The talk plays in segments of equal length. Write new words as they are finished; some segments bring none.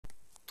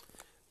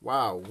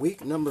Wow,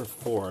 week number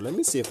 4. Let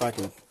me see if I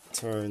can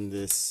turn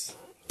this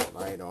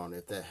light on,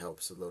 if that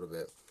helps a little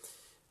bit.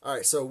 All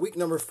right, so week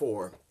number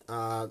 4.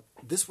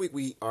 This week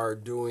we are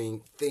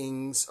doing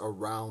things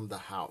around the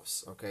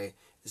house, okay?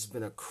 It's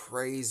been a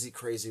crazy,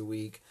 crazy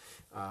week.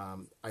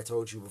 I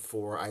told you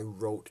before, I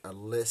wrote a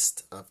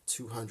list of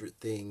 200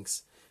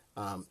 things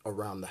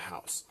around the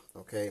house,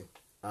 okay?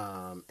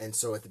 And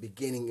so at the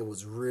beginning, it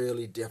was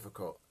really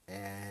difficult.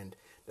 And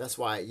that's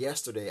why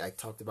yesterday I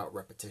talked about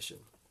repetition.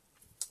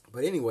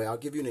 But anyway, I'll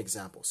give you an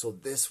example. So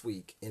this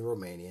week in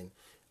Romanian,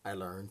 I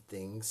learned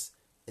things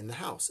in the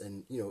house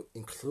and,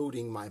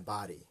 including my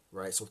body,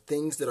 right? So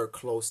things that are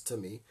close to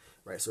me,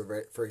 right? So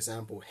for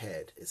example,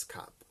 head is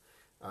cap.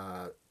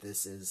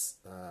 This is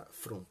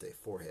frunte,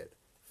 forehead.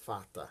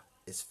 Fata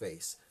is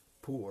face.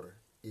 Pur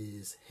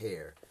is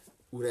hair.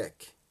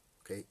 Urek,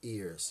 okay,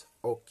 ears.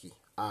 Oki,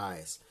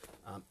 eyes.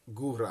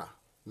 Gura,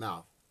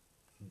 mouth.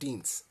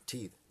 Dints,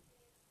 teeth.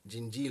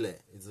 Gingile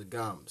is the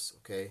gums,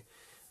 okay?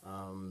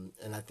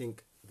 And I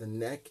think the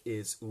neck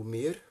is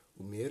umir.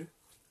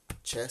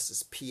 Chest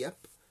is piep.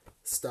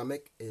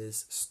 Stomach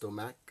is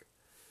stomach.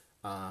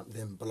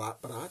 Then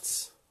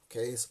brats,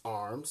 okay, is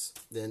arms.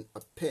 Then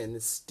a pen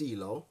is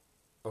stilo,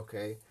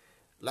 okay.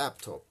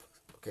 Laptop,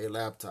 okay,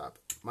 laptop.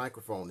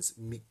 Microphone is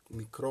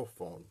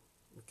microphone,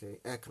 okay.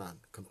 Ekran,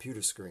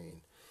 computer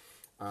screen.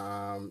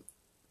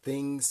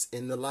 Things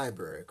in the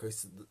library,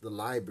 because the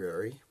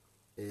library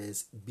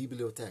is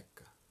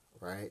biblioteca,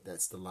 right?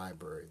 That's the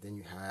library. Then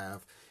you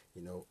have,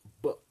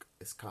 book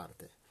is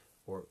carte,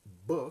 or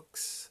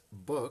books,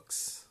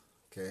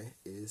 okay,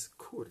 is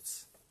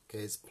curți,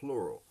 okay, it's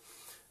plural.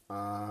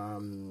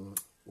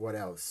 What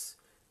else?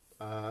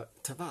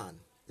 Tavan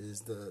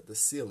is the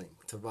ceiling.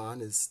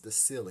 Tavan is the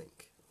ceiling,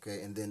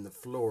 okay, and then the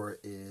floor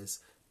is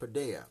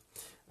padea.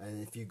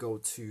 And if you go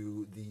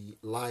to the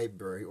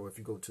library or if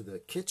you go to the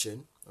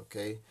kitchen,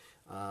 okay,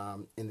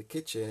 in the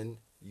kitchen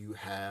you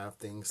have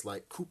things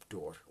like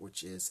cuptor,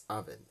 which is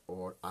oven,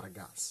 or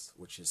argas,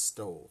 which is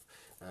stove.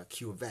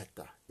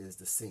 Cuveta is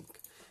the sink.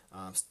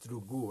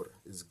 Strugur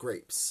is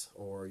grapes,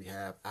 or you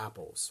have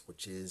apples,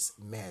 which is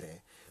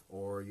mere,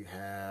 or you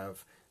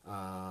have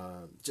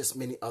just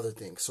many other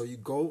things. So you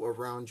go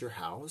around your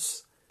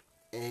house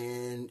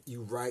and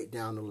you write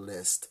down a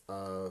list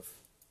of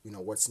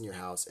what's in your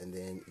house, and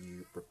then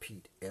you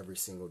repeat every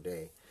single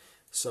day.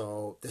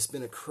 So this has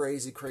been a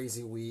crazy,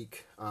 crazy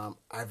week.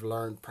 I've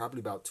learned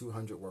probably about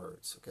 200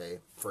 words, okay?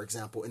 For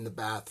example, in the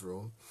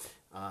bathroom,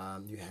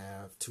 you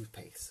have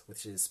toothpaste,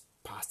 which is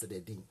pasta de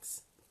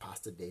dents.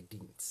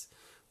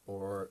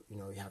 Or,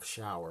 you have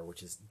shower,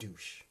 which is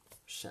douche.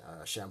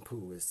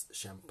 Shampoo is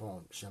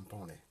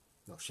shampone.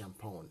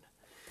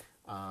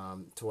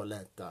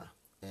 Toaleta,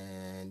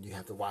 and you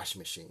have the washing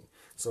machine.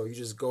 So you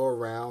just go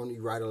around,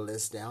 you write a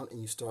list down,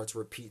 and you start to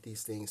repeat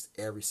these things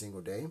every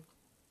single day.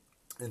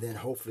 And then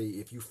hopefully,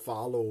 if you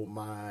follow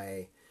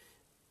my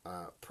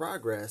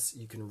progress,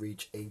 you can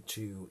reach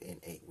A2 in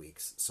 8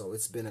 weeks. So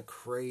it's been a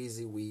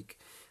crazy week.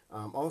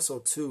 Also,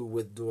 too,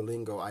 with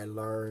Duolingo, I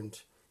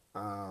learned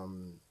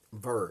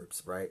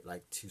verbs, right?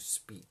 Like to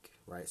speak,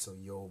 right? So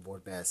yo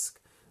vorbesc,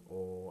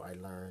 or I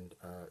learned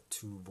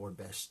tu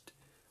vorbesc.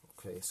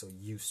 Okay, so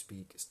you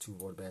speak is tu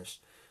vorbesc.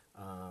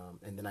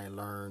 And then I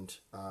learned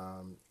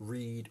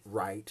read,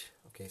 write.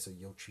 Okay, so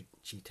yo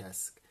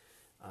citesc.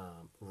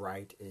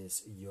 Write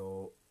is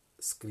yo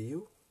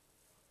scriu.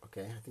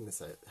 Okay, I think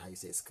that's how you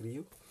say it,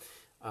 scriu.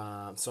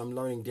 So I'm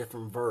learning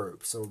different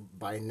verbs. So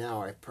by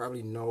now I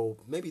probably know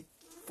maybe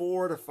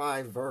 4 to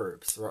 5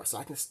 verbs, so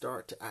I can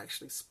start to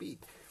actually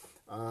speak.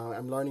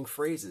 I'm learning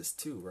phrases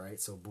too,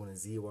 right? So bună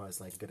ziua is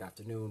like good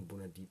afternoon.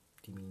 Bună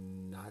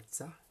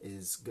dimineața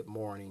is good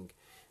morning.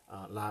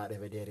 La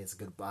revedere is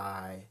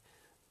goodbye.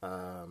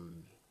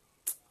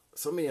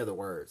 So many other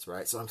words,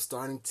 right? So I'm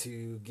starting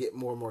to get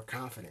more and more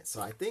confident.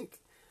 So I think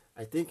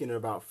in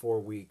about 4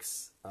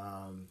 weeks,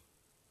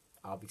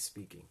 I'll be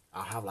speaking.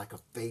 I'll have like a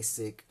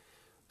basic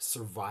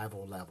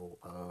survival level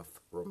of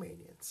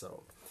Romanian.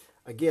 So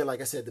again,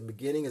 like I said, the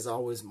beginning is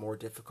always more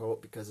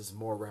difficult because it's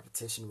more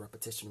repetition,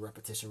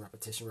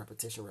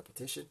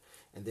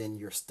 and then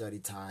your study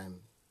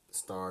time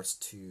starts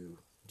to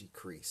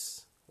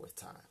decrease with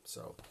time.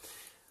 So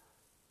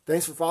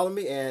thanks for following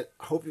me, and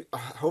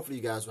hopefully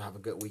you guys will have a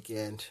good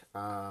weekend.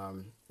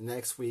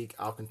 Next week,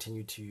 I'll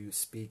continue to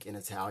speak in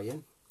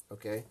Italian,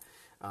 okay?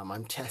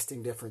 I'm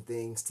testing different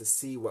things to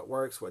see what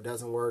works, what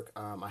doesn't work.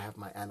 I have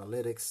my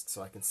analytics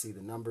so I can see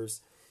the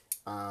numbers.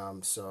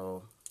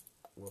 So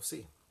we'll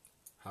see.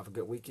 Have a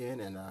good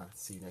weekend, and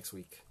see you next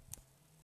week.